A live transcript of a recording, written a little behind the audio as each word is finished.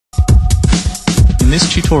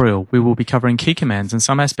this tutorial, we will be covering key commands and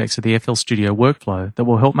some aspects of the FL Studio workflow that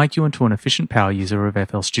will help make you into an efficient power user of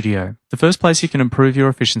FL Studio. The first place you can improve your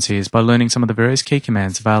efficiency is by learning some of the various key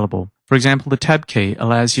commands available. For example, the Tab key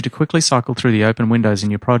allows you to quickly cycle through the open windows in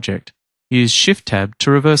your project. Use Shift-Tab to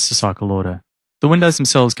reverse the cycle order. The windows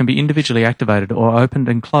themselves can be individually activated or opened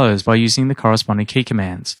and closed by using the corresponding key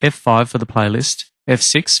commands. F5 for the playlist,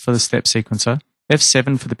 F6 for the step sequencer,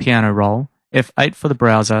 F7 for the piano roll, F8 for the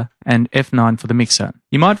browser, and F9 for the mixer.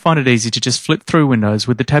 You might find it easy to just flip through windows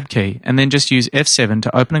with the Tab key and then just use F7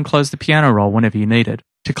 to open and close the piano roll whenever you need it.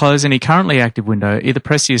 To close any currently active window, either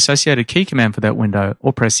press the associated key command for that window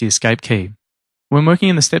or press the Escape key. When working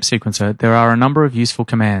in the step sequencer, there are a number of useful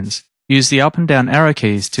commands. Use the up and down arrow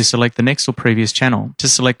keys to select the next or previous channel. To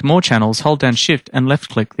select more channels, hold down Shift and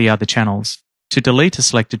left-click the other channels. To delete a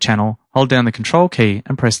selected channel, hold down the Control key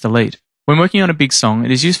and press Delete. When working on a big song,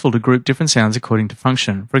 it is useful to group different sounds according to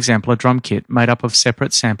function, for example a drum kit made up of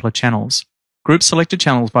separate sampler channels. Group selected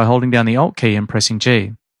channels by holding down the Alt key and pressing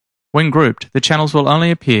G. When grouped, the channels will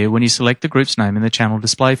only appear when you select the group's name in the channel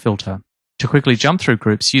display filter. To quickly jump through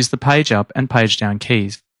groups, use the page up and page down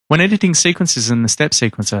keys. When editing sequences in the step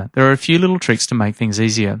sequencer, there are a few little tricks to make things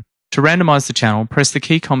easier. To randomize the channel, press the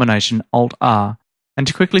key combination Alt-R, and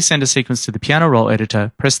to quickly send a sequence to the piano roll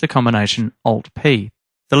editor, press the combination Alt-P.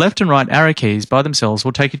 The left and right arrow keys by themselves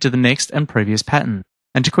will take you to the next and previous pattern.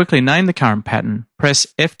 And to quickly name the current pattern, press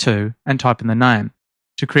F2 and type in the name.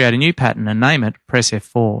 To create a new pattern and name it, press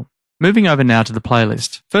F4. Moving over now to the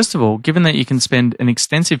playlist. First of all, given that you can spend an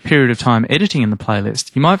extensive period of time editing in the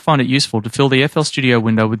playlist, you might find it useful to fill the FL Studio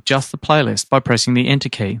window with just the playlist by pressing the Enter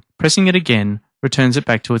key. Pressing it again returns it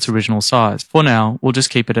back to its original size. For now, we'll just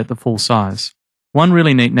keep it at the full size. One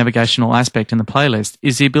really neat navigational aspect in the playlist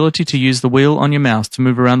is the ability to use the wheel on your mouse to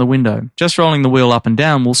move around the window. Just rolling the wheel up and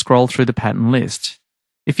down will scroll through the pattern list.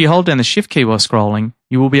 If you hold down the Shift key while scrolling,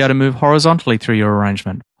 you will be able to move horizontally through your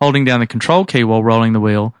arrangement. Holding down the Control key while rolling the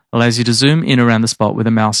wheel allows you to zoom in around the spot where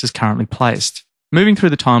the mouse is currently placed. Moving through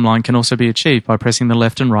the timeline can also be achieved by pressing the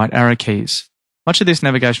left and right arrow keys. Much of this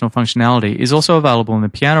navigational functionality is also available in the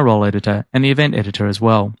piano roll editor and the event editor as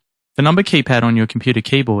well. The number keypad on your computer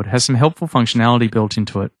keyboard has some helpful functionality built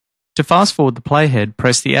into it. To fast forward the playhead,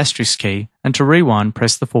 press the asterisk key, and to rewind,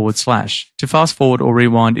 press the /. To fast forward or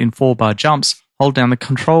rewind in 4-bar jumps, hold down the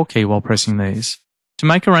Control key while pressing these. To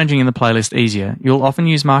make arranging in the playlist easier, you'll often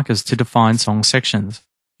use markers to define song sections.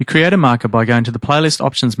 You create a marker by going to the Playlist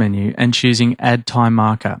Options menu and choosing Add Time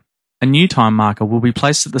Marker. A new time marker will be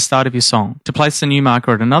placed at the start of your song. To place the new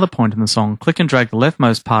marker at another point in the song, click and drag the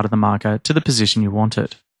leftmost part of the marker to the position you want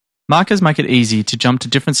it. Markers make it easy to jump to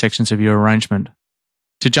different sections of your arrangement.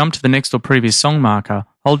 To jump to the next or previous song marker,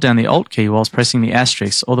 hold down the Alt key whilst pressing the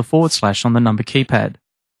asterisk or the / on the number keypad.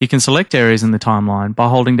 You can select areas in the timeline by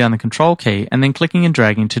holding down the Control key and then clicking and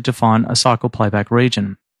dragging to define a cycle playback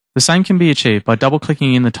region. The same can be achieved by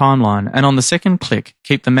double-clicking in the timeline, and on the second click,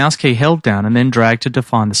 keep the mouse key held down and then drag to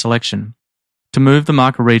define the selection. To move the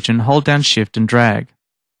marker region, hold down Shift and drag.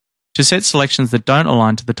 To set selections that don't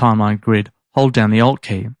align to the timeline grid, hold down the Alt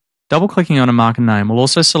key. Double-clicking on a marker name will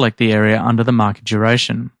also select the area under the marker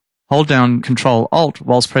duration. Hold down Ctrl-Alt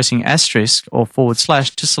whilst pressing asterisk or /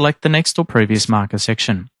 to select the next or previous marker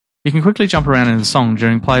section. You can quickly jump around in the song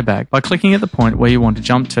during playback by clicking at the point where you want to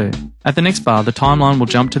jump to. At the next bar, the timeline will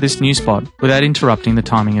jump to this new spot without interrupting the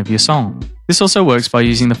timing of your song. This also works by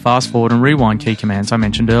using the fast forward and rewind key commands I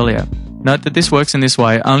mentioned earlier. Note that this works in this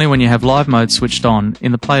way only when you have live mode switched on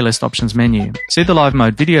in the Playlist Options menu. See the live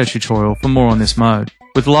mode video tutorial for more on this mode.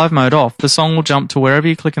 With live mode off, the song will jump to wherever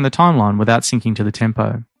you click in the timeline without syncing to the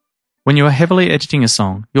tempo. When you are heavily editing a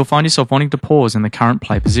song, you'll find yourself wanting to pause in the current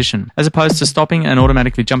play position. As opposed to stopping and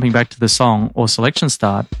automatically jumping back to the song or selection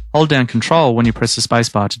start, hold down Control when you press the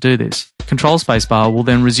spacebar to do this. Control spacebar will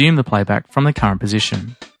then resume the playback from the current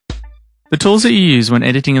position. The tools that you use when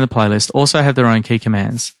editing in the playlist also have their own key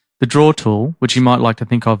commands. The Draw tool, which you might like to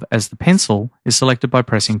think of as the pencil, is selected by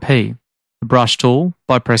pressing P. The Brush tool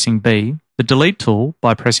by pressing B. The Delete tool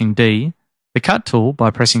by pressing D. The Cut tool by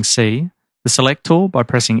pressing C. The Select tool by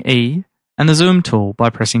pressing E, and the Zoom tool by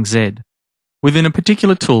pressing Z. Within a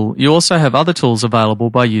particular tool, you also have other tools available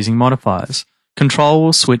by using modifiers. Control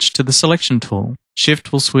will switch to the Selection tool.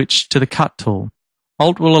 Shift will switch to the Cut tool.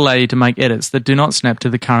 Alt will allow you to make edits that do not snap to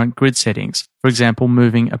the current grid settings, for example,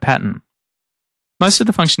 moving a pattern. Most of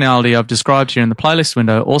the functionality I've described here in the playlist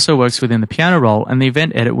window also works within the piano roll and the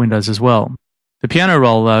event edit windows as well. The piano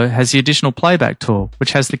roll, though, has the additional playback tool,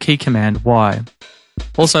 which has the key command Y.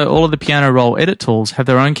 Also, all of the piano roll edit tools have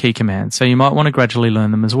their own key commands, so you might want to gradually learn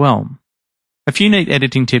them as well. A few neat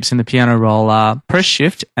editing tips in the piano roll are press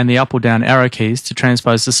Shift and the up or down arrow keys to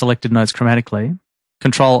transpose the selected notes chromatically,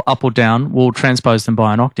 Control up or down will transpose them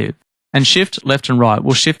by an octave. And Shift left and right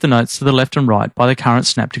will shift the notes to the left and right by the current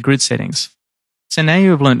snap to grid settings. So now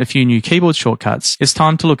you have learnt a few new keyboard shortcuts, it's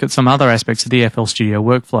time to look at some other aspects of the FL Studio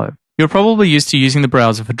workflow. You're probably used to using the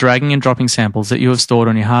browser for dragging and dropping samples that you have stored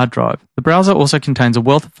on your hard drive. The browser also contains a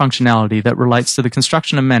wealth of functionality that relates to the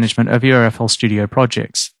construction and management of your FL Studio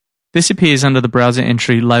projects. This appears under the browser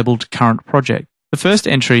entry labelled Current Project. The first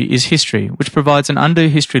entry is History, which provides an undo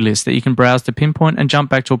history list that you can browse to pinpoint and jump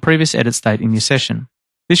back to a previous edit state in your session.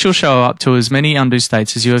 This will show up to as many undo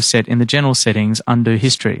states as you have set in the General Settings Undo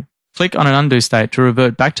History. Click on an undo state to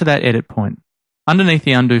revert back to that edit point. Underneath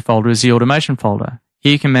the undo folder is the Automation folder.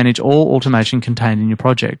 Here you can manage all automation contained in your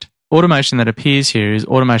project. Automation that appears here is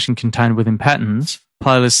automation contained within patterns,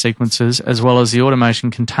 playlist sequences, as well as the automation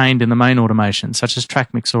contained in the main automation, such as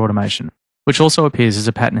track mixer automation, which also appears as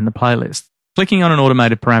a pattern in the playlist. Clicking on an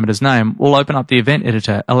automated parameter's name will open up the event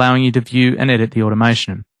editor, allowing you to view and edit the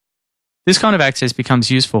automation. This kind of access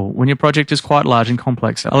becomes useful when your project is quite large and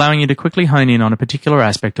complex, allowing you to quickly hone in on a particular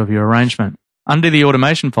aspect of your arrangement. Under the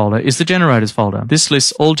Automation folder is the Generators folder. This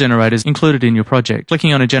lists all generators included in your project.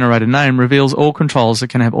 Clicking on a generator name reveals all controls that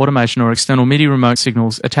can have automation or external MIDI remote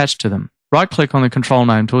signals attached to them. Right-click on the control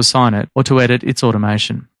name to assign it or to edit its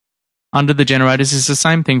automation. Under the generators is the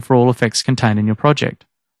same thing for all effects contained in your project.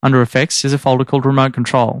 Under Effects is a folder called Remote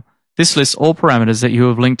Control. This lists all parameters that you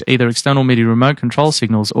have linked either external MIDI remote control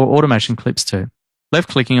signals or automation clips to.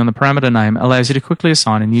 Left-clicking on the parameter name allows you to quickly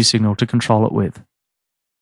assign a new signal to control it with.